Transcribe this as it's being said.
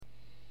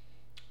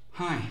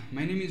Hi,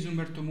 my name is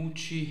Umberto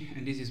Mucci,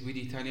 and this is With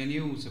Italian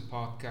News, a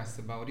podcast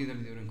about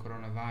Italy during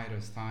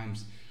coronavirus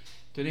times.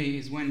 Today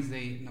is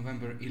Wednesday,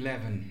 November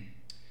 11.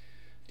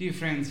 Dear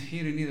friends,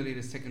 here in Italy,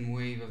 the second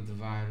wave of the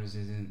virus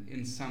is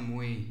in some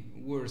way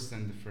worse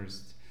than the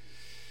first.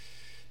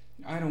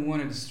 I don't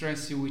want to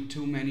distress you with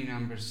too many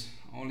numbers.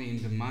 Only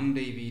in the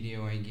Monday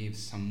video I gave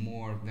some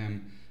more of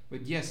them.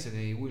 But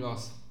yesterday we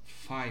lost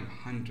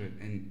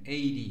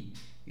 580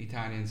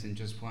 Italians in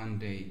just one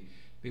day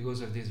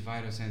because of this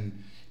virus,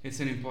 and it's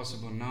an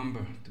impossible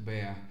number to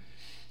bear.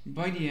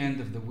 By the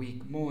end of the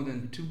week, more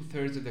than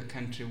two-thirds of the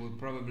country will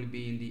probably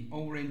be in the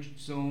orange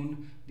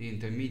zone, the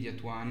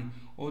intermediate one,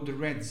 or the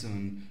red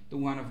zone, the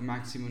one of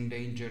maximum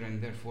danger and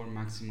therefore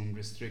maximum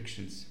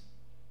restrictions.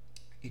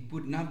 It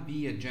would not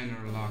be a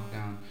general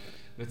lockdown,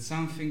 but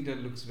something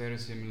that looks very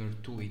similar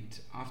to it,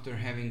 after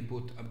having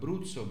put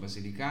Abruzzo,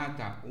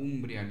 Basilicata,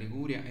 Umbria,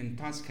 Liguria and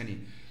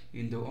Tuscany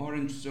in the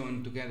orange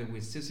zone together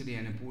with Sicily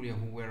and Apulia,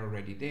 who were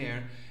already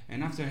there,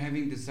 and after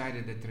having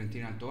decided that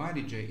Trentino Alto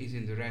Adige is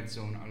in the red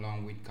zone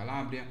along with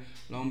Calabria,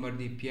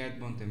 Lombardy,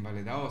 Piedmont and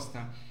Valle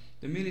d'Aosta.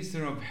 The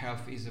Minister of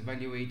Health is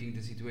evaluating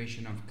the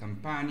situation of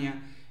Campania,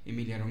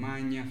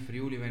 Emilia-Romagna,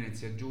 Friuli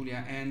Venezia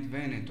Giulia and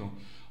Veneto,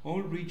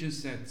 all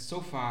regions that so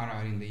far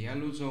are in the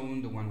yellow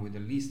zone, the one with the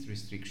least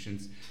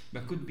restrictions,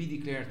 but could be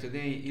declared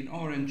today in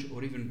orange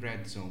or even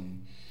red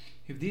zone.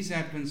 If this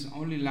happens,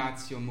 only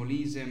Lazio,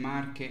 Molise,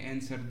 Marche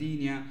and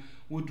Sardinia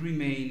would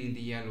remain in the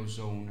yellow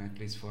zone,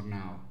 at least for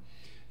now.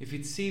 If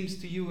it seems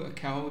to you a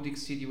chaotic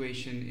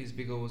situation, is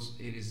because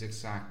it is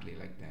exactly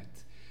like that.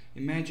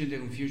 Imagine the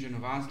confusion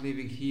of us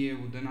living here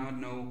who do not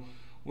know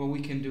what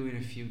we can do in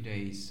a few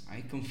days.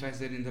 I confess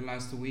that in the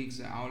last 2 weeks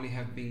I only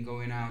have been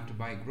going out to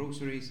buy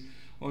groceries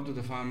or to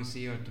the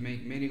pharmacy or to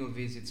make medical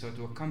visits or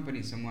to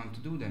accompany someone to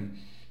do them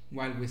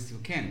while we still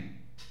can.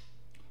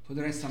 For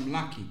the rest, I'm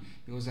lucky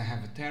because I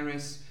have a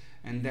terrace,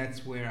 and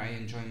that's where I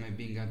enjoy my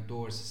being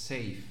outdoors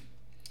safe.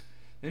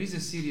 There is a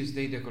serious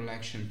data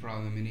collection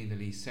problem in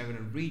Italy.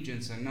 Several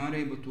regions are not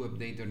able to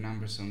update their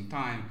numbers on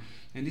time,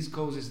 and this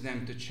causes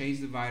them to chase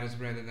the virus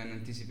rather than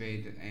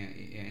anticipate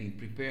and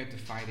prepare to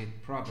fight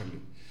it properly.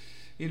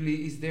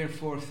 Italy is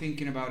therefore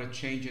thinking about a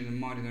change in the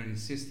monitoring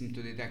system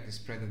to detect the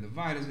spread of the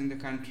virus in the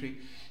country,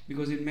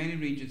 because in many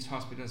regions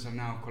hospitals are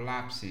now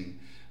collapsing,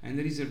 and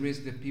there is a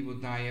risk that people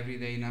die every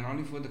day, not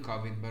only for the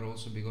COVID but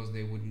also because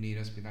they would need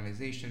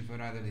hospitalization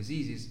for other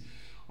diseases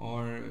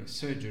or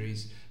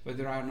surgeries, but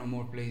there are no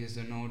more places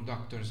and no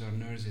doctors or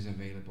nurses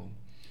available.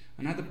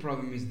 Another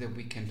problem is that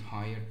we can't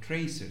hire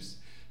tracers.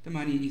 The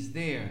money is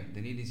there,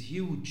 the need is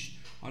huge,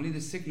 only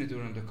the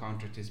signature on the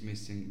contract is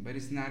missing, but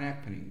it's not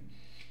happening.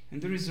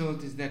 And the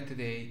result is that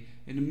today,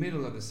 in the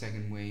middle of the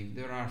second wave,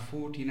 there are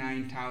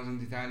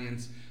 49,000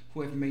 Italians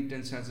who have made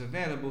themselves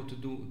available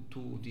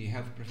to the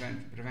health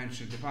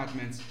prevention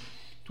departments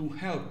to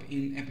help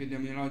in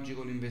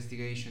epidemiological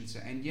investigations,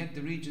 and yet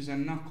the regions are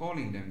not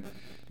calling them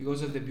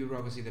because of the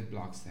bureaucracy that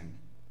blocks them.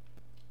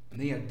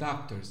 They are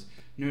doctors,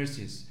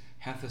 nurses,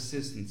 health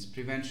assistants,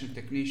 prevention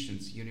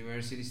technicians,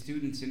 university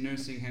students in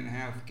nursing and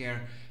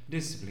healthcare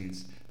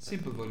disciplines,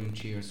 simple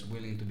volunteers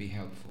willing to be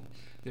helpful.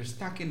 They're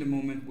stuck in the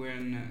moment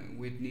when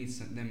it needs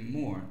them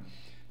more.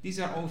 These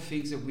are all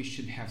things that we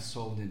should have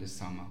solved in the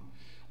summer,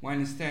 while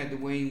instead the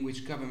way in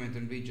which government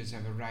and regions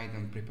have arrived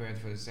and prepared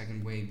for the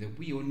second wave that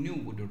we all knew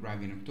would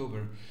arrive in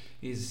October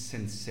is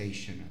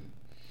sensational.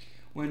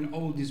 When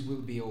all this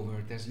will be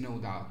over, there's no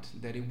doubt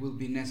that it will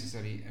be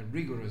necessary a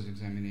rigorous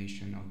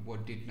examination of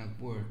what did not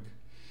work.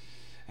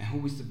 And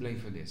who is to blame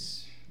for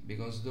this?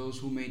 Because those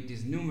who made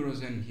these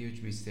numerous and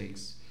huge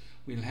mistakes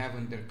will have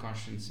on their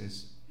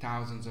consciences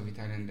thousands of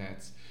Italian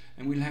deaths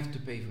and will have to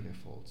pay for their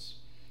faults.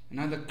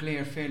 Another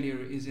clear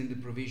failure is in the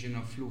provision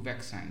of flu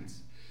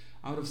vaccines.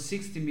 Out of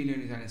 60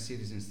 million Italian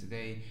citizens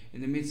today, in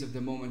the midst of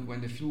the moment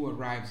when the flu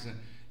arrives,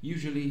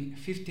 usually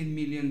 15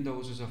 million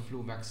doses of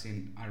flu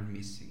vaccine are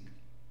missing.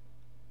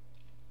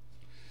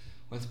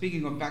 Well,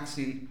 speaking of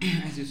vaccine,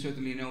 as you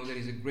certainly know, there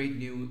is a great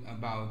news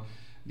about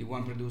the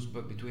one produced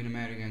between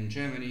America and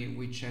Germany,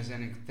 which has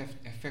an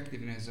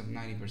effectiveness of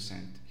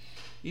 90%.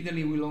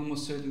 Italy will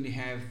almost certainly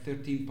have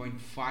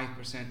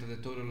 13.5% of the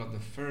total of the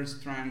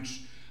first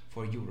tranche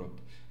for Europe.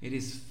 It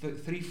is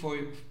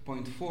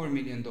 3.4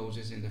 million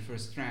doses in the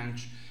first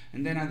tranche,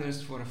 and then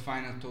others for a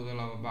final total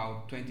of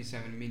about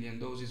 27 million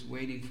doses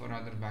waiting for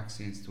other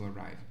vaccines to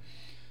arrive.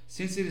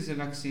 Since it is a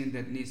vaccine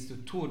that needs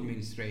two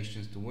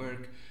administrations to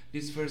work,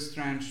 this first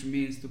tranche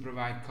means to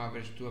provide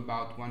coverage to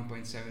about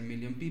 1.7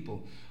 million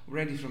people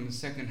already from the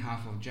second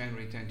half of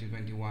January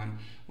 2021,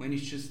 when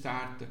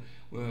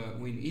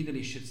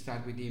Italy should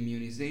start with the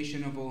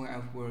immunization of all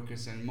health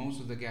workers and most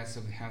of the guests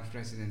of health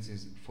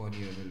residences for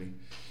the elderly.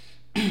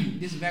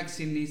 This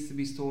vaccine needs to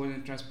be stored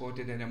and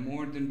transported at a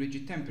more than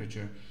rigid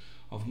temperature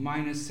of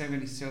minus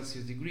 70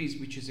 Celsius degrees,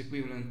 which is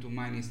equivalent to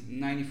minus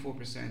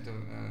 94% of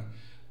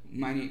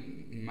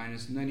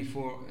minus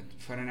 94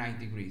 Fahrenheit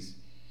degrees.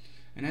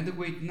 An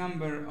adequate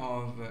number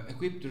of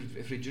equipped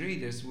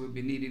refrigerators will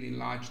be needed in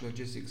large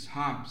logistics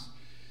hubs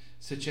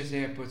such as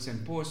airports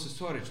and ports, to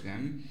storage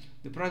them.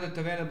 The product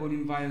available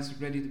in vials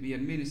ready to be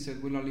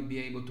administered will only be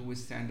able to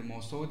withstand the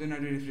most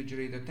ordinary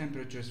refrigerator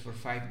temperatures for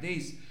 5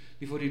 days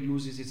before it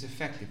loses its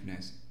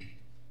effectiveness.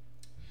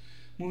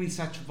 Moving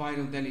such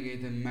vital,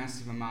 delicate, and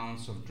massive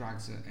amounts of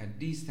drugs at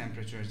these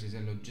temperatures is a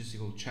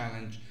logistical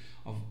challenge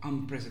of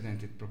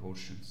unprecedented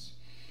proportions.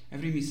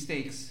 Every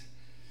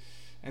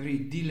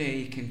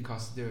delay can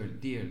cost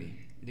dearly.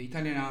 The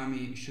Italian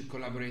army should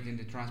collaborate in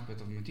the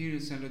transport of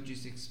materials and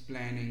logistics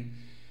planning.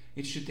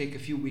 It should take a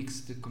few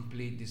weeks to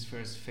complete this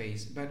first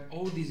phase, but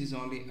all this is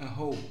only a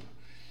hope,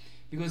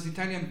 because the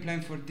Italian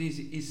plan for this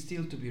is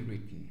still to be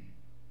written.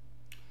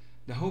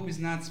 The hope is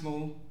not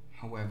small,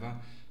 however,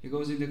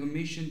 because in the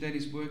commission that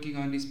is working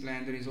on this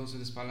plan there is also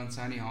the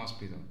Spallanzani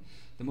Hospital,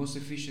 the most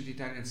efficient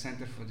Italian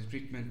center for the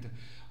treatment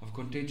of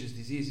contagious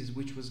diseases,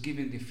 which was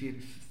given the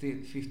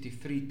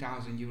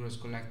 53,000 euros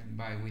collected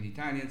with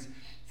Italians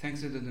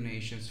thanks to the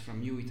donations from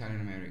new Italian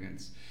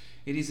Americans.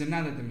 It is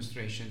another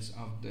demonstration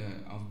of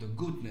the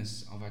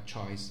goodness of a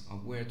choice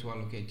of where to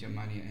allocate your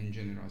money and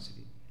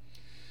generosity.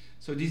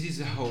 So this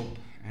is a hope,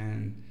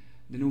 and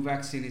the new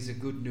vaccine is a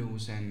good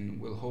news, and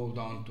we'll hold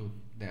on to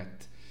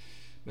that.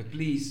 But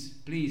please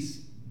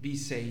be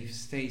safe,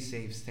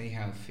 stay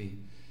healthy,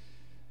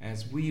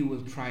 as we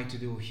will try to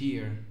do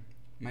here.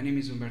 My name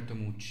is Umberto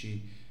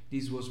Mucci.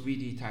 This was We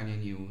the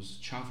Italian News.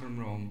 Ciao from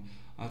Rome.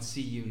 I'll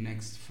see you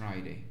next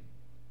Friday.